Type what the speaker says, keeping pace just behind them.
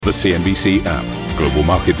The CNBC app. Global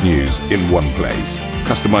market news in one place.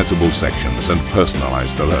 Customizable sections and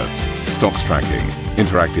personalized alerts. Stocks tracking,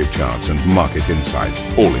 interactive charts and market insights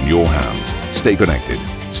all in your hands. Stay connected.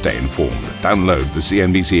 Stay informed. Download the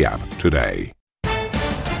CNBC app today.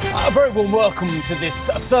 A very warm welcome to this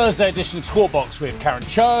Thursday edition of Squawk Box with Karen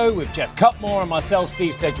Cho, with Jeff Cutmore and myself,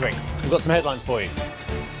 Steve Sedgwick. We've got some headlines for you.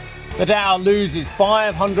 The Dow loses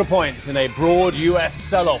 500 points in a broad US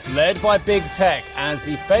sell-off led by big tech as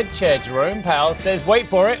the Fed Chair Jerome Powell says, wait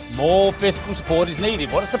for it, more fiscal support is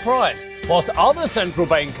needed. What a surprise. Whilst other central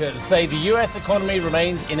bankers say the US economy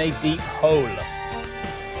remains in a deep hole.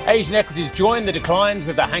 Asian equities join the declines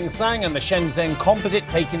with the Hang Seng and the Shenzhen Composite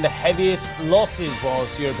taking the heaviest losses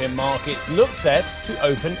whilst European markets look set to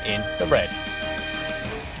open in the red.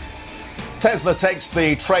 Tesla takes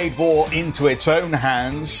the trade war into its own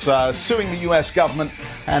hands, suing the US government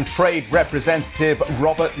and trade representative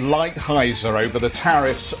Robert Lighthizer over the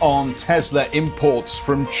tariffs on Tesla imports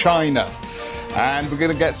from China. And we're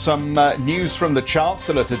going to get some news from the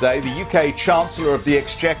Chancellor today. The UK Chancellor of the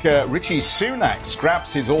Exchequer, Rishi Sunak,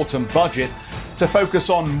 scraps his autumn budget to focus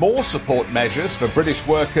on more support measures for British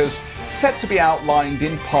workers set to be outlined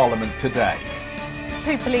in Parliament today.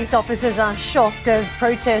 2 police officers are shot as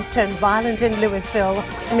protests turned violent in Louisville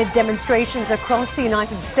amid demonstrations across the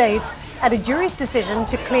United States and a jury's decision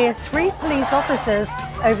to clear 3 police officers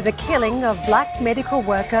over the killing of black medical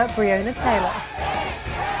worker Breonna Taylor.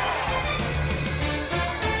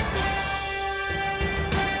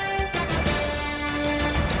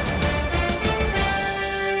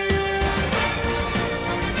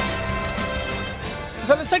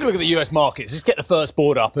 So let's take a look at the US markets. Let's get the first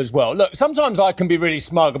board up as well. Look, sometimes I can be really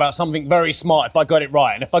smug about something very smart if I got it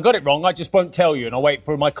right. And if I got it wrong, I just won't tell you. And I'll wait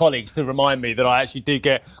for my colleagues to remind me that I actually do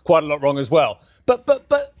get quite a lot wrong as well. But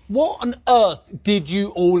what on earth did you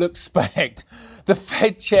all expect the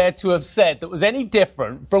Fed chair to have said that was any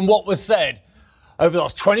different from what was said over the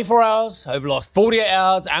last 24 hours, over the last 48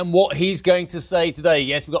 hours, and what he's going to say today?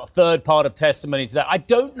 Yes, we've got a third part of testimony today. I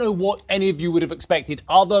don't know what any of you would have expected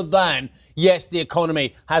other than, yes, the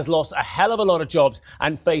economy has lost a hell of a lot of jobs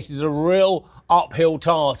and faces a real uphill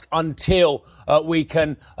task until we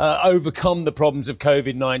can overcome the problems of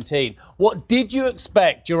COVID-19. What did you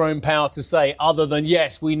expect Jerome Powell to say other than,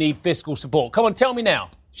 yes, we need fiscal support? Come on, tell me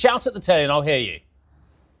now. Shout at the telly and I'll hear you.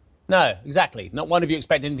 No, exactly. Not one of you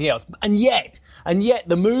expected anything else. And yet,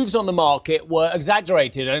 the moves on the market were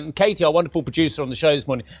exaggerated. And Katie, our wonderful producer on the show this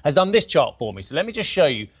morning, has done this chart for me. So let me just show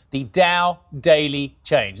you the Dow daily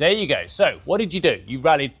change. There you go. So what did you do? You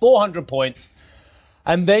rallied 400 points.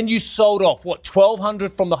 And then you sold off,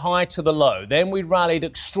 1,200 from the high to the low. Then we rallied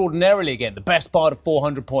extraordinarily again, the best part of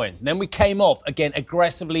 400 points. And then we came off again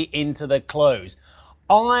aggressively into the close.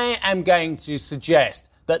 I am going to suggest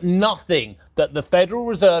that nothing that the Federal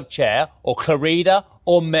Reserve Chair or Clarida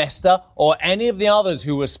or Mester or any of the others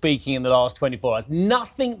who were speaking in the last 24 hours,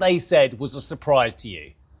 nothing they said was a surprise to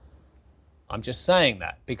you. I'm just saying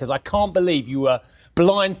that because I can't believe you were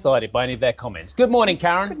blindsided by any of their comments. Good morning,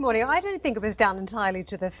 Karen. Good morning. I don't think it was down entirely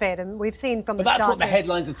to the Fed, and we've seen from but the start. That's what the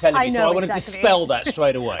headlines are telling me, so I want to dispel that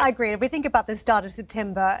straight away. I agree. If we think about the start of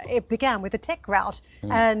September, it began with a tech rout,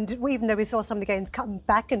 and even though we saw some of the gains come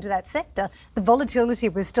back into that sector, the volatility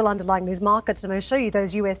was still underlying these markets. And I'm going to show you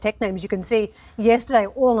those US tech names. You can see yesterday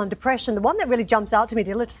all under pressure. And the one that really jumps out to me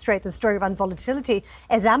to illustrate the story of unvolatility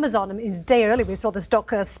is Amazon. I mean, a day earlier we saw the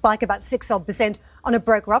stock spike about 6% on a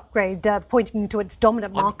broker upgrade, pointing to its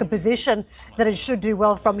dominant market position, that it should do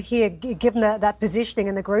well from here, given that positioning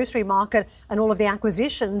in the grocery market and all of the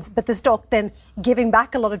acquisitions. But the stock then giving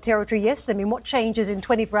back a lot of territory yesterday. I mean, what changes in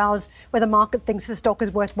 24 hours where the market thinks the stock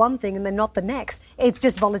is worth one thing and then not the next? It's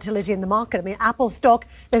just volatility in the market. I mean, Apple stock,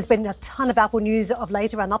 there's been a ton of Apple news of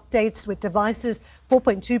late around updates with devices,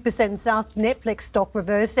 4.2% south. Netflix stock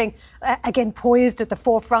reversing, again poised at the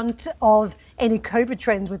forefront of any COVID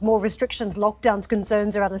trends with more restrictions, lockdowns,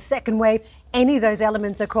 concerns around a second wave. Any of those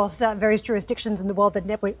elements across various jurisdictions in the world that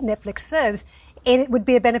Netflix serves, it would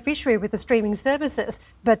be a beneficiary with the streaming services,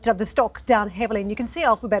 but the stock down heavily. And you can see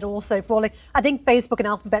Alphabet also falling. I think Facebook and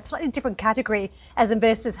Alphabet, slightly different category, as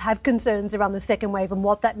investors have concerns around the second wave and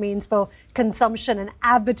what that means for consumption and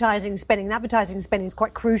advertising spending. And advertising spending is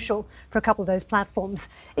quite crucial for a couple of those platforms.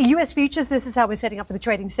 US futures, this is how we're setting up for the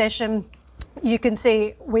trading session. You can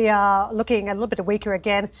see we are looking a little bit weaker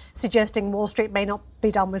again, suggesting Wall Street may not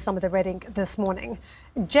be done with some of the red ink this morning.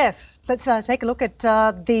 Jeff, let's take a look at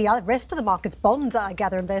the rest of the markets. Bonds, I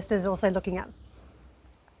gather investors also looking at.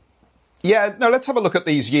 Yeah, no, let's have a look at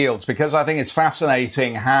these yields, because I think it's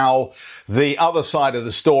fascinating how the other side of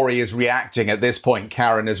the story is reacting at this point,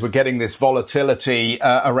 Karen, as we're getting this volatility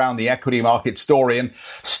around the equity market story. And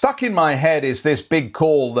stuck in my head is this big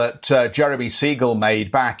call that Jeremy Siegel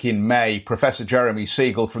made back in May, Professor Jeremy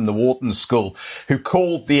Siegel from the Wharton School, who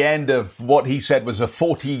called the end of what he said was a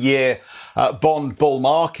 40-year bond bull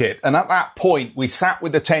market. And at that point, we sat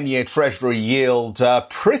with the 10-year Treasury yield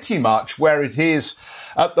pretty much where it is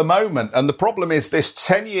at the moment. And the problem is this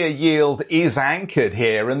 10-year yield is anchored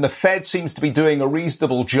here, and the Fed seems to be doing a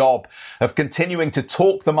reasonable job of continuing to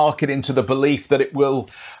talk the market into the belief that it will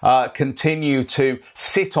continue to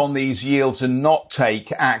sit on these yields and not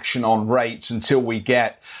take action on rates until we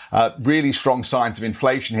get really strong signs of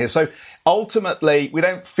inflation here. So ultimately, we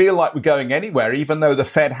don't feel like we're going anywhere, even though the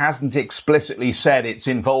Fed hasn't explicitly said it's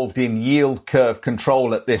involved in yield curve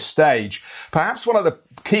control at this stage. Perhaps one of the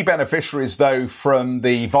key beneficiaries, though, from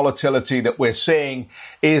the volatility that we're seeing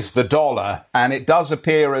is the dollar. And it does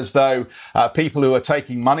appear as though people who are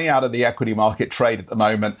taking money out of the equity market trade at the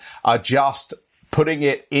moment are just putting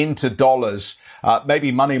it into dollars,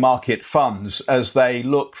 maybe money market funds, as they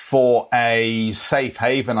look for a safe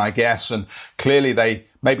haven, I guess. And clearly they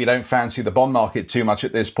maybe don't fancy the bond market too much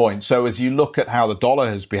at this point. So as you look at how the dollar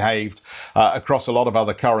has behaved across a lot of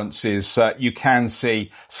other currencies, you can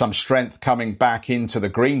see some strength coming back into the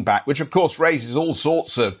greenback, which of course raises all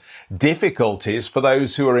sorts of difficulties for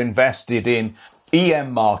those who are invested in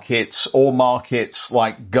EM markets or markets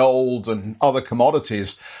like gold and other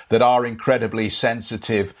commodities that are incredibly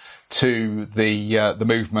sensitive to the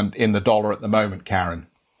movement in the dollar at the moment, Karen.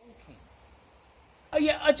 Oh,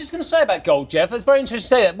 yeah, I'm just going to say about gold, Jeff. It's very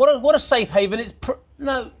interesting to say that. What a safe haven.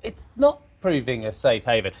 No, it's not proving a safe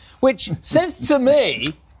haven, which says to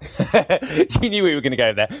me... You knew we were going to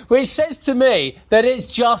go there. Which says to me that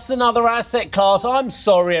it's just another asset class. I'm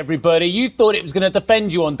sorry, everybody. You thought it was going to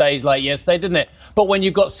defend you on days like yesterday, didn't it? But when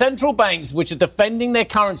you've got central banks which are defending their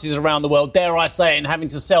currencies around the world, dare I say it, and having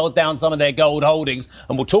to sell down some of their gold holdings,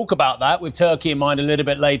 and we'll talk about that with Turkey in mind a little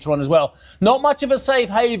bit later on as well. Not much of a safe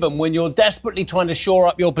haven when you're desperately trying to shore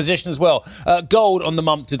up your position as well. Gold on the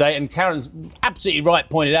month today, and Karen's absolutely right,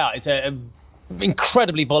 pointed out, it's a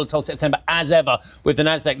incredibly volatile September as ever, with the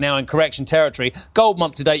Nasdaq now in correction territory. Gold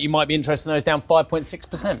month to date, you might be interested in those, down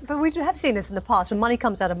 5.6%. But we have seen this in the past. When money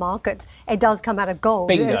comes out of markets, it does come out of gold.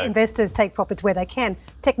 Bingo. Investors take profits where they can.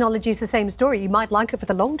 Technology is the same story. You might like it for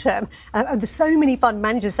the long term. There's so many fund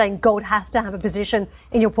managers saying gold has to have a position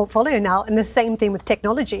in your portfolio now, and the same thing with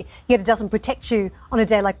technology. Yet it doesn't protect you on a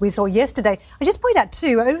day like we saw yesterday. I just point out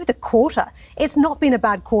too, over the quarter, it's not been a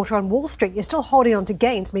bad quarter on Wall Street. You're still holding on to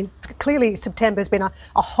gains. I mean, clearly September has been a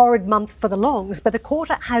horrid month for the longs, but the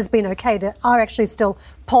quarter has been okay. There are actually still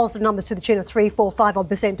positive numbers to the tune of 3, 4,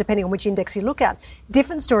 5% depending on which index you look at.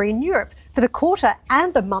 Different story in Europe. For the quarter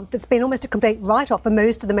and the month, it's been almost a complete write-off for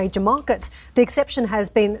most of the major markets. The exception has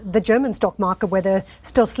been the German stock market, where there are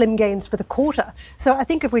still slim gains for the quarter. So I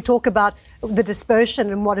think if we talk about the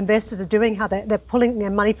dispersion and what investors are doing, how they're pulling their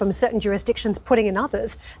money from certain jurisdictions, putting in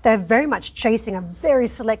others, they're very much chasing a very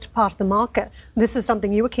select part of the market. This was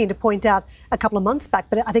something you were keen to point out a couple of months back,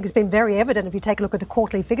 but I think it's been very evident if you take a look at the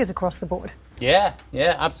quarterly figures across the board. Yeah,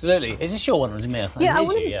 absolutely. Is this your one or is it me? Yeah, I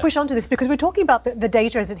want to push on to this because we're talking about the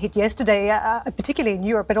data as it hit yesterday, particularly in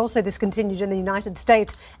Europe, but also this continued in the United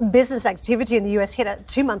States. Business activity in the US hit a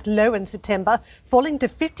 2-month low in September, falling to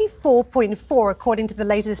 54.4 according to the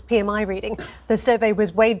latest PMI reading. The survey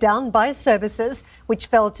was weighed down by services, which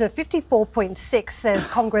fell to 54.6 as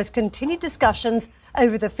Congress continued discussions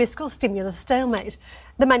over the fiscal stimulus stalemate.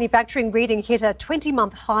 The manufacturing reading hit a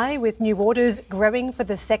 20-month high, with new orders growing for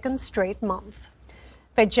the second straight month.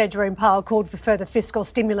 Fed Chair Jerome Powell called for further fiscal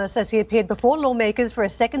stimulus as he appeared before lawmakers for a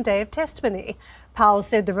second day of testimony. Powell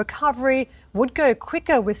said the recovery would go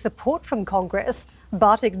quicker with support from Congress,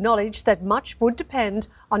 but acknowledged that much would depend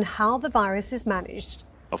on how the virus is managed.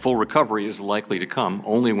 A full recovery is likely to come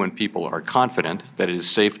only when people are confident that it is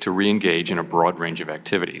safe to re-engage in a broad range of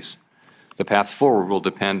activities. The path forward will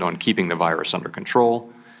depend on keeping the virus under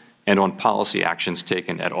control and on policy actions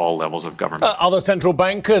taken at all levels of government. Other central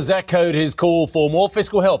bankers echoed his call for more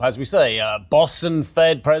fiscal help, as we say. Boston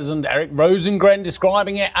Fed President Eric Rosengren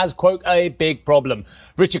describing it as, quote, a big problem.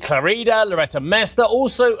 Richard Clarida, Loretta Mester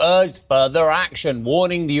also urged further action,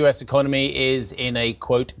 warning the US economy is in a,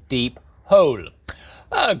 quote, deep hole.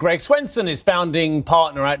 Greg Swenson is founding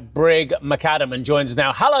partner at Brigg McAdam and joins us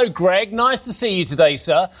now. Hello, Greg. Nice to see you today,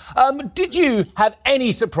 sir. Did you have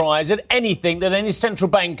any surprise at anything that any central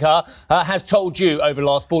banker has told you over the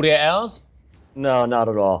last 48 hours? No, not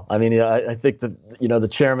at all. I mean, I think that, the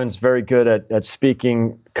chairman's very good at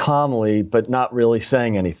speaking calmly, but not really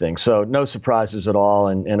saying anything. So no surprises at all.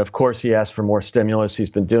 And of course, he asked for more stimulus. He's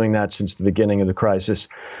been doing that since the beginning of the crisis.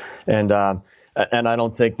 And I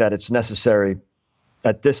don't think that it's necessary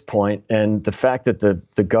at this point. And the fact that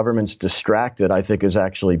the government's distracted, I think, is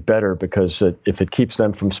actually better, because if it keeps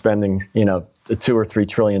them from spending, $2 or $3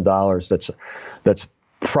 trillion, that's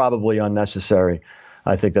probably unnecessary.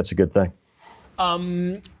 I think that's a good thing.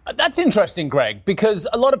 That's interesting, Greg, because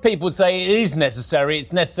a lot of people would say it is necessary.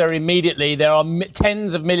 It's necessary immediately. There are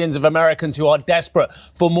tens of millions of Americans who are desperate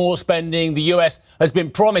for more spending. The US has been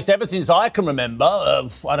promised ever since I can remember,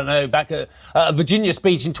 back at a Virginia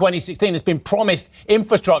speech in 2016, has been promised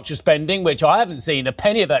infrastructure spending, which I haven't seen a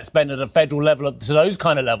penny of that spent at a federal level to those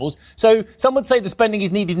kind of levels. So some would say the spending is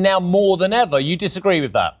needed now more than ever. You disagree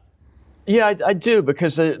with that? Yeah, I do,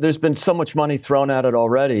 because there's been so much money thrown at it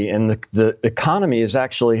already, and the economy is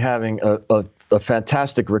actually having a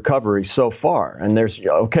fantastic recovery so far. And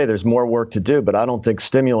there's more work to do, but I don't think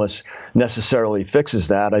stimulus necessarily fixes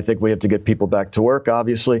that. I think we have to get people back to work,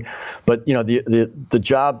 obviously. But, the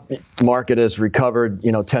job market has recovered,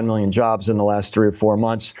 10 million jobs in the last 3 or 4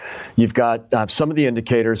 months. You've got some of the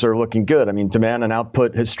indicators are looking good. I mean, demand and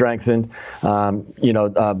output has strengthened.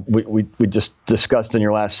 We just discussed in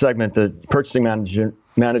your last segment the Purchasing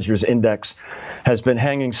Managers Index has been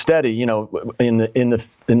hanging steady, in the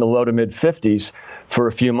low to mid 50s for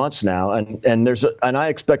a few months now, and I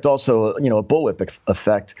expect also a bullwhip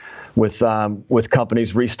effect with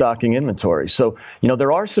companies restocking inventory. So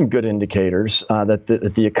there are some good indicators that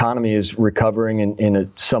the economy is recovering in a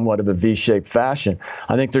somewhat of a V-shaped fashion.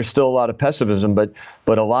 I think there's still a lot of pessimism, but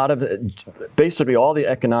a lot of basically all the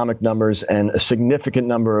economic numbers and a significant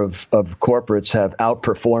number of corporates have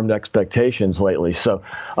outperformed expectations lately. So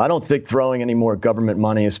I don't think throwing any more government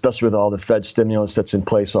money, especially with all the Fed stimulus that's in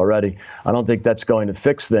place already, I don't think that's going to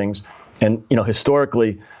fix things. And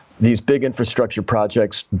historically, these big infrastructure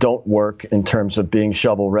projects don't work in terms of being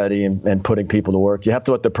shovel ready and putting people to work. You have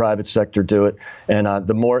to let the private sector do it. And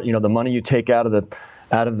the more, the money you take out of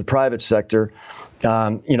the private sector,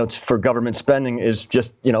 for government spending is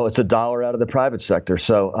just, it's a dollar out of the private sector.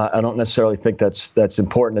 So I don't necessarily think that's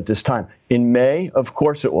important at this time. In May, of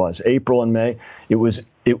course it was. April and May,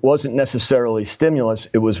 it wasn't necessarily stimulus,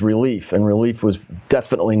 it was relief. And relief was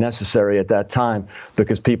definitely necessary at that time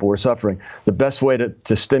because people were suffering. The best way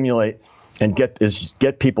to stimulate and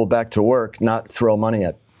get people back to work, not throw money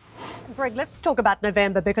at. Greg, let's talk about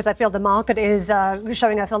November, because I feel the market is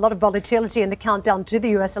showing us a lot of volatility in the countdown to the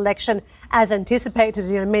US election as anticipated.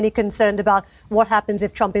 Many concerned about what happens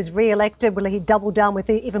if Trump is re-elected. Will he double down with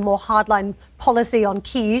even more hardline policy on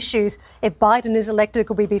key issues? If Biden is elected,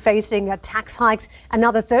 could we be facing tax hikes?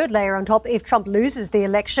 Another third layer on top, if Trump loses the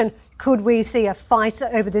election, could we see a fight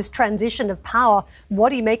over this transition of power? What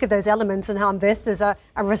do you make of those elements and how investors are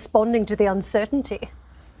responding to the uncertainty?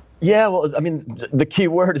 Yeah, well, I mean, the key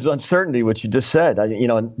word is uncertainty, which you just said.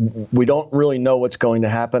 We don't really know what's going to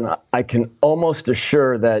happen. I can almost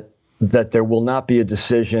assure that there will not be a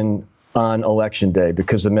decision on Election Day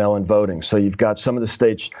because of mail-in voting. So you've got some of the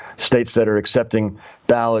states that are accepting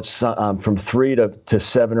ballots from 3 to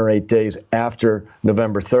 7 or 8 days after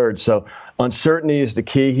November 3rd. So uncertainty is the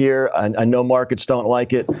key here. I know markets don't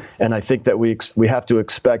like it, and I think that we have to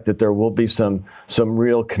expect that there will be some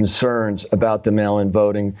real concerns about the mail-in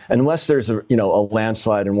voting, unless there's a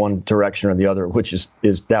landslide in one direction or the other, which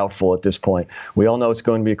is doubtful at this point. We all know it's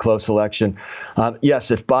going to be a close election.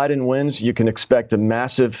 Yes, if Biden wins, you can expect a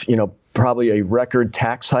massive, probably a record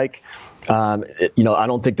tax hike. I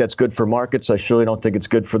don't think that's good for markets. I surely don't think it's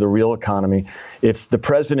good for the real economy. If the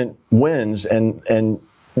president wins and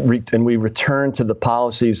we return to the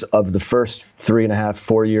policies of the first 3.5,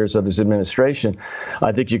 4 years of his administration,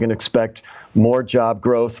 I think you can expect more job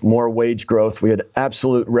growth, more wage growth. We had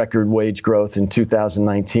absolute record wage growth in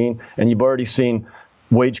 2019, and you've already seen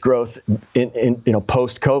wage growth in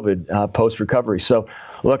post-COVID, post-recovery. So,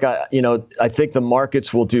 look, I think the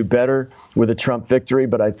markets will do better with a Trump victory,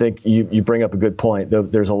 but I think you bring up a good point.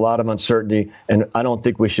 There's a lot of uncertainty, and I don't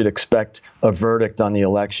think we should expect a verdict on the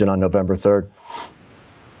election on November 3rd.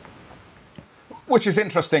 Which is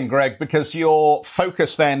interesting, Greg, because your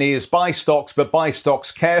focus then is buy stocks, but buy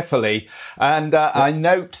stocks carefully. And I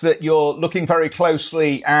note that you're looking very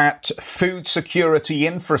closely at food security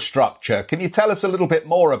infrastructure. Can you tell us a little bit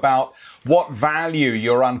more about what value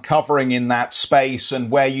you're uncovering in that space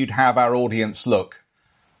and where you'd have our audience look?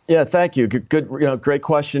 Yeah, thank you. Good, great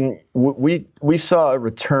question. We saw a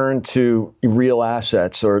return to real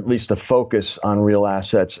assets, or at least a focus on real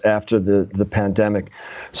assets after the pandemic.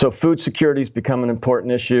 So food security has become an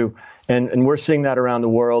important issue, and we're seeing that around the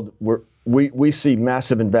world. we see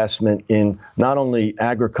massive investment in not only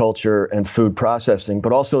agriculture and food processing,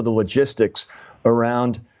 but also the logistics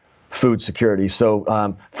around food security.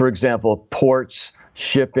 So, for example, ports,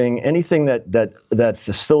 shipping, anything that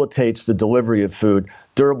facilitates the delivery of food.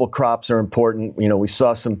 Durable crops are important. We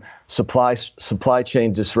saw some supply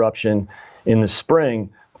chain disruption in the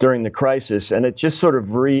spring during the crisis, and it just sort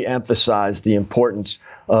of re-emphasized the importance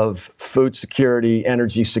of food security,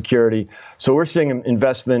 energy security. So we're seeing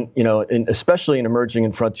investment, especially in emerging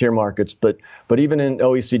and frontier markets, but even in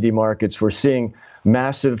OECD markets, we're seeing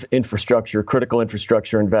massive infrastructure, critical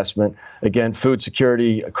infrastructure investment. Again, food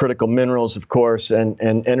security, critical minerals, of course, and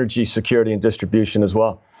energy security and distribution as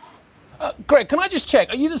well. Greg, can I just check?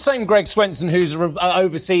 Are you the same Greg Swenson who's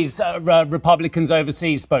Republicans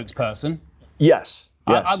overseas spokesperson? Yes.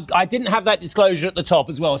 Yes. I didn't have that disclosure at the top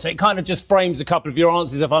as well, so it kind of just frames a couple of your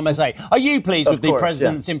answers, if I may say. Are you pleased with the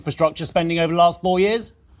president's infrastructure spending over the last 4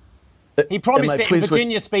 years? He promised it in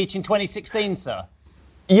Virginia speech in 2016, sir.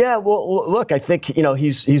 Yeah, well, look, I think,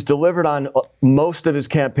 he's delivered on most of his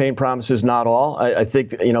campaign promises, not all. I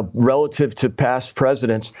think, relative to past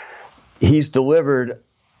presidents, he's delivered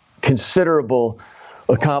considerable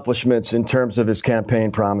accomplishments in terms of his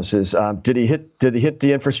campaign promises. Did he hit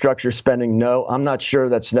the infrastructure spending? No, I'm not sure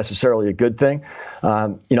that's necessarily a good thing.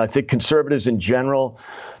 I think conservatives in general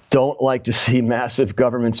don't like to see massive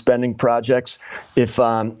government spending projects. If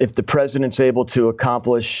the president's able to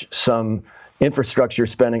accomplish some infrastructure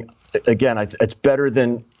spending, again, it's better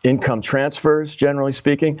than income transfers, generally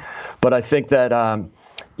speaking. But I think that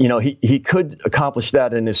he could accomplish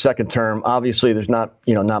that in his second term. Obviously, there's not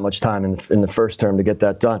much time in the first term to get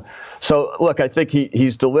that done. So, look, I think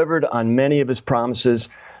he's delivered on many of his promises.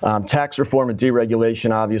 Tax reform and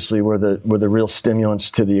deregulation, obviously, were the real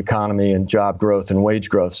stimulants to the economy and job growth and wage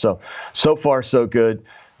growth. So far, so good.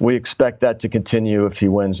 We expect that to continue if he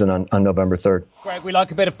wins on November 3rd. Greg, we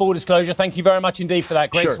like a bit of full disclosure. Thank you very much indeed for that.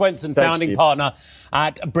 Greg Sure. Swenson, Thanks, founding Steve. partner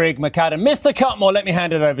at Brigg Macadam. Mr. Cutmore, let me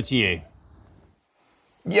hand it over to you.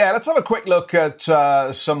 Yeah, let's have a quick look at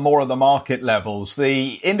some more of the market levels.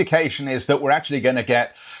 The indication is that we're actually going to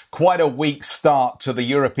get quite a weak start to the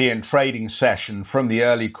European trading session from the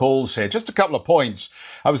early calls here. Just a couple of points.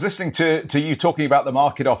 I was listening to you talking about the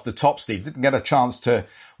market off the top, Steve. Didn't get a chance to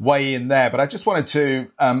weigh in there, but I just wanted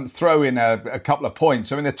to throw in a couple of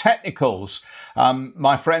points. I mean, the technicals,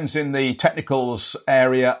 my friends in the technicals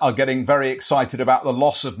area are getting very excited about the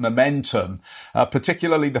loss of momentum,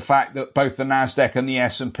 particularly the fact that both the Nasdaq and the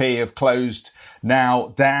S&P have closed now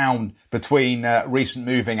down between recent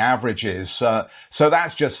moving averages. So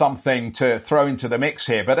that's just something to throw into the mix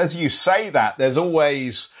here. But as you say that, there's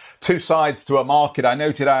always two sides to a market. I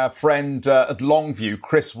noted our friend at Longview,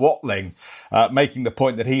 Chris Watling, making the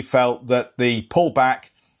point that he felt that the pullback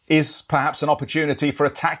is perhaps an opportunity for a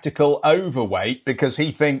tactical overweight because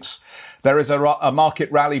he thinks there is a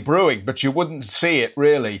market rally brewing, but you wouldn't see it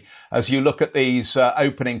really as you look at these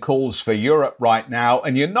opening calls for Europe right now.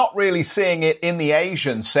 And you're not really seeing it in the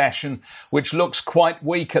Asian session, which looks quite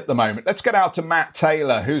weak at the moment. Let's get out to Matt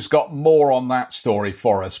Taylor, who's got more on that story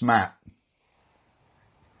for us. Matt.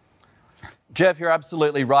 Jeff, you're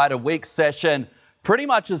absolutely right. A weak session pretty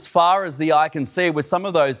much as far as the eye can see, with some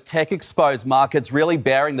of those tech-exposed markets really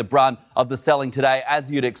bearing the brunt of the selling today,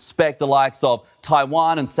 as you'd expect. The likes of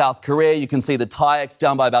Taiwan and South Korea. You can see the TAIEX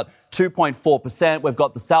down by about 2.4%. We've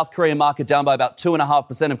got the South Korean market down by about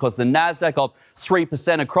 2.5%. Of course, the Nasdaq of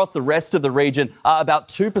 3%. Across the rest of the region, about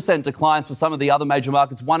 2% declines for some of the other major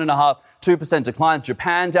markets, 1.5%, 2% declines.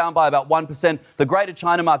 Japan down by about 1%. The Greater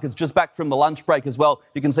China market's just back from the lunch break as well.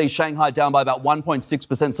 You can see Shanghai down by about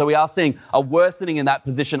 1.6%. So we are seeing a worsening in that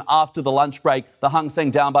position after the lunch break. The Hang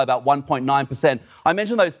Seng down by about 1.9%. I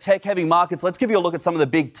mentioned those tech-heavy markets. Let's give you a look at some of the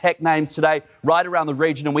big tech names today, right around the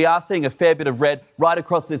region. And we are seeing a fair bit of red right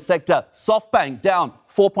across this sector. SoftBank down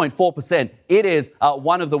 4.4%. It is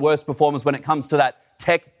one of the worst performers when it comes to that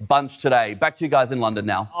tech bunch today. Back to you guys in London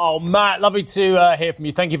now. Oh, Matt, lovely to hear from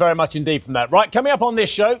you. Thank you very much indeed from that. Right, coming up on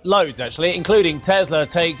this show, loads actually, including Tesla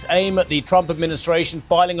takes aim at the Trump administration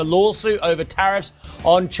filing a lawsuit over tariffs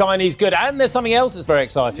on Chinese goods. And there's something else that's very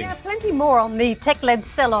exciting. Yeah, plenty more on the tech-led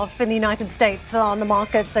sell-off in the United States on the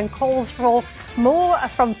markets and calls for more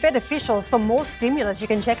from Fed officials for more stimulus. You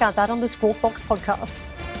can check out that on the Squawk Box podcast.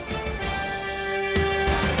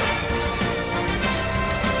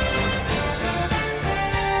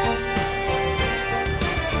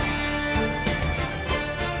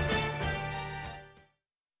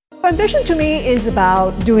 Ambition to me is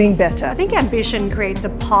about doing better. I think ambition creates a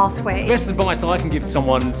pathway. Best advice I can give to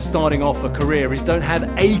someone starting off a career is don't have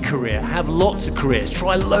a career, have lots of careers,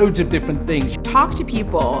 try loads of different things. Talk to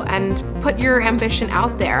people and put your ambition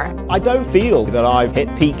out there. I don't feel that I've hit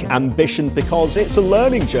peak ambition because it's a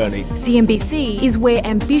learning journey. CNBC is where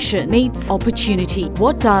ambition meets opportunity.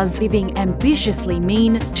 What does living ambitiously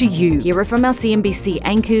mean to you? Hear it from our CNBC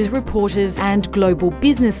anchors, reporters and global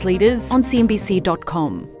business leaders on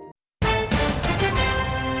CNBC.com.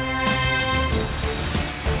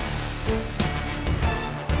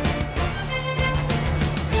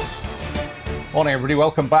 Morning, everybody.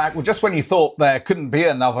 Welcome back. Well, just when you thought there couldn't be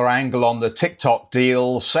another angle on the TikTok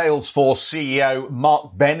deal, Salesforce CEO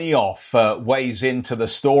Mark Benioff weighs into the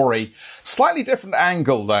story. Slightly different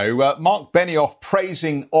angle, though. Mark Benioff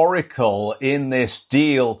praising Oracle in this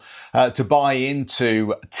deal to buy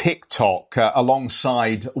into TikTok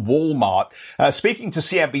alongside Walmart. Speaking to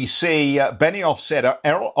CNBC, Benioff said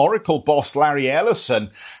Oracle boss Larry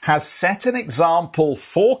Ellison has set an example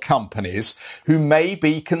for companies who may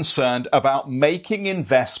be concerned about making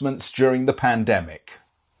investments during the pandemic.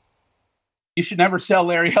 You should never sell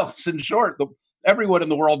Larry Ellison short. Everyone in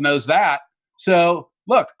the world knows that. So,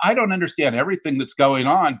 look, I don't understand everything that's going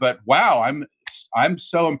on, but wow, I'm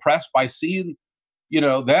so impressed by seeing,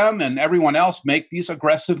 them and everyone else make these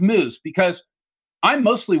aggressive moves, because I'm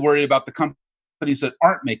mostly worried about the companies that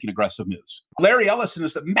aren't making aggressive moves. Larry Ellison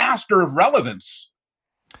is the master of relevance.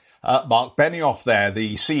 Mark Benioff there,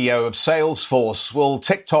 the CEO of Salesforce. Well,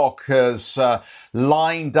 TikTok has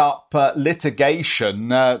lined up litigation.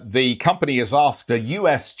 The company has asked a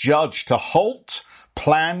US judge to halt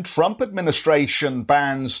planned Trump administration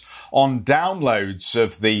bans on downloads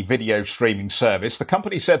of the video streaming service. The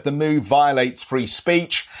company said the move violates free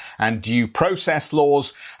speech and due process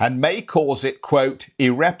laws and may cause it, quote,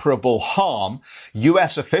 irreparable harm.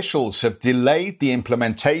 US officials have delayed the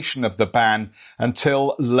implementation of the ban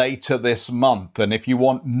until later this month. And if you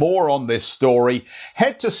want more on this story,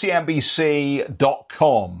 head to CNBC.com.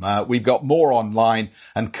 We've got more online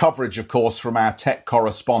and coverage, of course, from our tech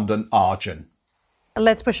correspondent, Arjun.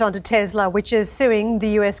 Let's push on to Tesla, which is suing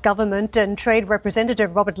the US government and Trade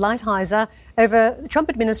Representative Robert Lighthizer over the Trump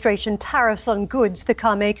administration tariffs on goods the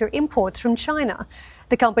car maker imports from China.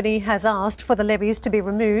 The company has asked for the levies to be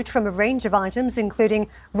removed from a range of items, including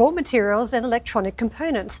raw materials and electronic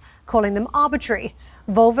components, calling them arbitrary.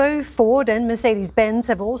 Volvo, Ford and Mercedes-Benz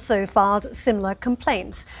have also filed similar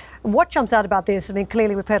complaints. What jumps out about this? I mean,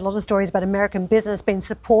 clearly we've heard a lot of stories about American business being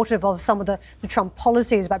supportive of some of the Trump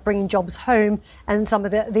policies about bringing jobs home and some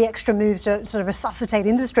of the extra moves to sort of resuscitate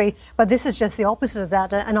industry. But this is just the opposite of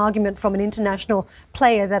that, an argument from an international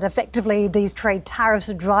player that effectively these trade tariffs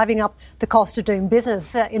are driving up the cost of doing business.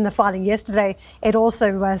 In the filing yesterday, it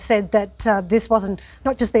also said that this wasn't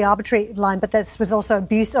not just the arbitrary line, but this was also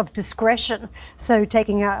abuse of discretion. So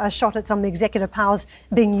taking a shot at some of the executive powers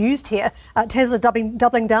being used here. Tesla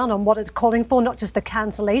doubling down on what it's calling for, not just the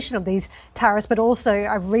cancellation of these tariffs, but also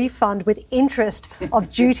a refund with interest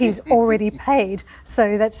of duties already paid.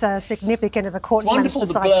 So that's significant of a court. It's wonderful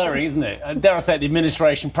the blurring, isn't it? And dare I say, the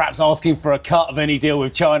administration perhaps asking for a cut of any deal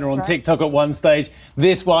with China on TikTok at one stage.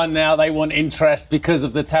 This one now, they want interest because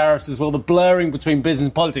of the tariffs as well. The blurring between business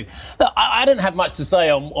and politics. Look, I don't have much to say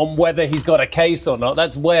on whether he's got a case or not.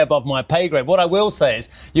 That's way above my pay grade. What I will say is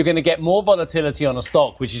you're going to get more volatility on a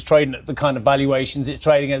stock which is trading at the kind of valuations it's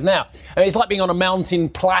trading as now. I mean, it's like being on a mountain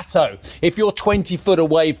plateau. If you're 20 foot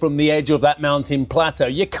away from the edge of that mountain plateau,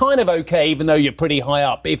 you're kind of okay, even though you're pretty high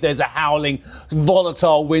up, if there's a howling,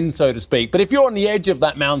 volatile wind, so to speak. But if you're on the edge of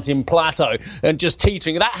that mountain plateau and just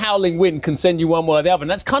teetering, that howling wind can send you one way or the other. And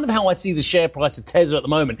that's kind of how I see the share price of Tesla at the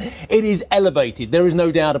moment. It is elevated. There is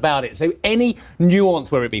no doubt about it. So any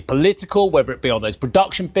nuance, whether it be political, whether it be on those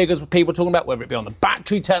production figures people are talking about, whether it be on the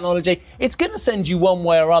battery technology, it's going to send you one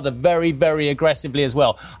way or other very, very aggressively as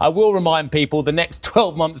well. I will remind people the next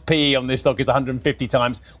 12 months PE on this stock is 150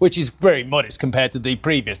 times, which is very modest compared to the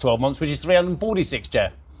previous 12 months, which is 346,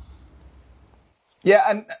 Jeff. Yeah,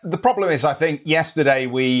 and the problem is, I think yesterday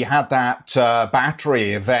we had that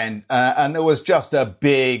battery event and there was just a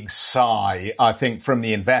big sigh, I think, from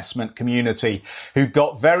the investment community who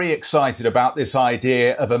got very excited about this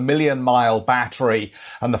idea of a 1,000,000-mile battery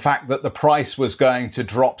and the fact that the price was going to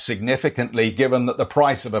drop significantly, given that the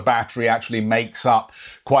price of a battery actually makes up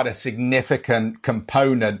quite a significant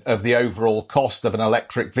component of the overall cost of an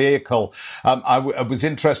electric vehicle. I was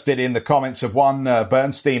interested in the comments of one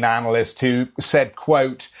Bernstein analyst who said,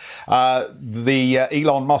 quote, the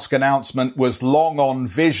Elon Musk announcement was long on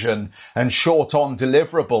vision and short on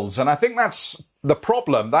deliverables. And I think that's the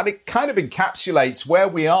problem, that it kind of encapsulates where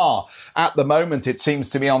we are at the moment, it seems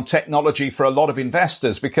to me, on technology for a lot of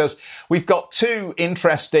investors, because we've got two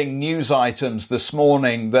interesting news items this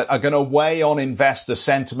morning that are going to weigh on investor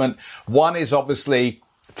sentiment. One is obviously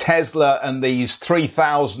Tesla and these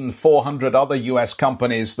 3,400 other US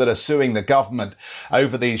companies that are suing the government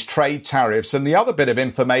over these trade tariffs. And the other bit of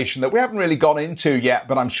information that we haven't really gone into yet,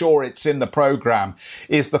 but I'm sure it's in the program,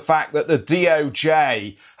 is the fact that the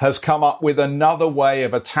DOJ has come up with another way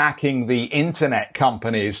of attacking the internet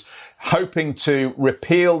companies, hoping to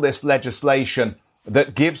repeal this legislation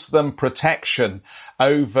that gives them protection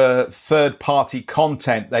over third-party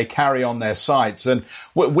content they carry on their sites. And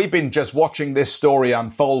we've been just watching this story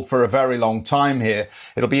unfold for a very long time here.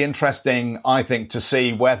 It'll be interesting, I think, to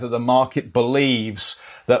see whether the market believes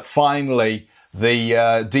that finally the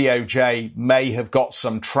DOJ may have got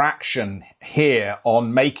some traction here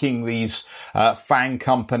on making these FANG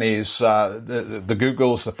companies, the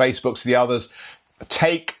Googles, the Facebooks, the others,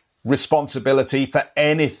 take responsibility for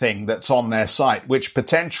anything that's on their site, which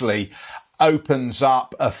potentially opens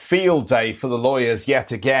up a field day for the lawyers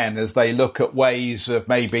yet again as they look at ways of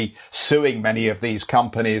maybe suing many of these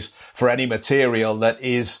companies for any material that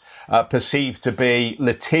is perceived to be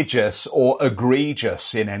litigious or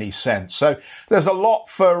egregious in any sense. So there's a lot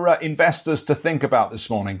for investors to think about this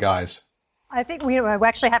morning, guys. I think we're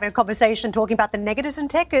actually having a conversation talking about the negatives in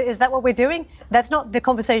tech. Is that what we're doing? That's not the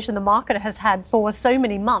conversation the market has had for so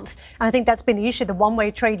many months. And I think that's been the issue, the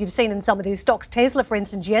one-way trade you've seen in some of these stocks. Tesla, for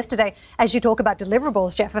instance, yesterday, as you talk about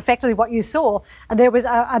deliverables, Jeff, effectively what you saw, there was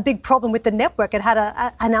a big problem with the network. It had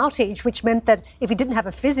an outage, which meant that if you didn't have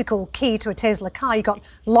a physical key to a Tesla car, you got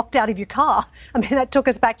locked out of your car. I mean, that took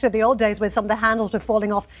us back to the old days where some of the handles were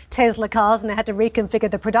falling off Tesla cars and they had to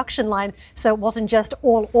reconfigure the production line so it wasn't just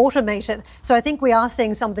all automated. So I think we are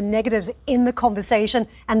seeing some of the negatives in the conversation,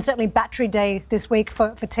 and certainly Battery Day this week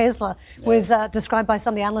for Tesla was described by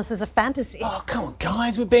some of the analysts as a fantasy. Oh, come on,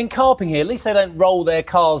 guys, we're being carping here. At least they don't roll their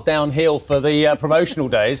cars downhill for the promotional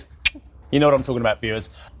days. You know what I'm talking about, viewers.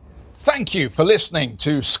 Thank you for listening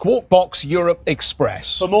to Squawk Box Europe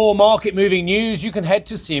Express. For more market-moving news, you can head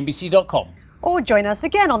to CNBC.com. Or join us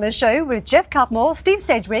again on the show with Jeff Cutmore, Steve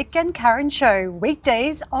Sedgwick and Karen Cho,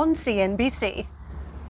 weekdays on CNBC.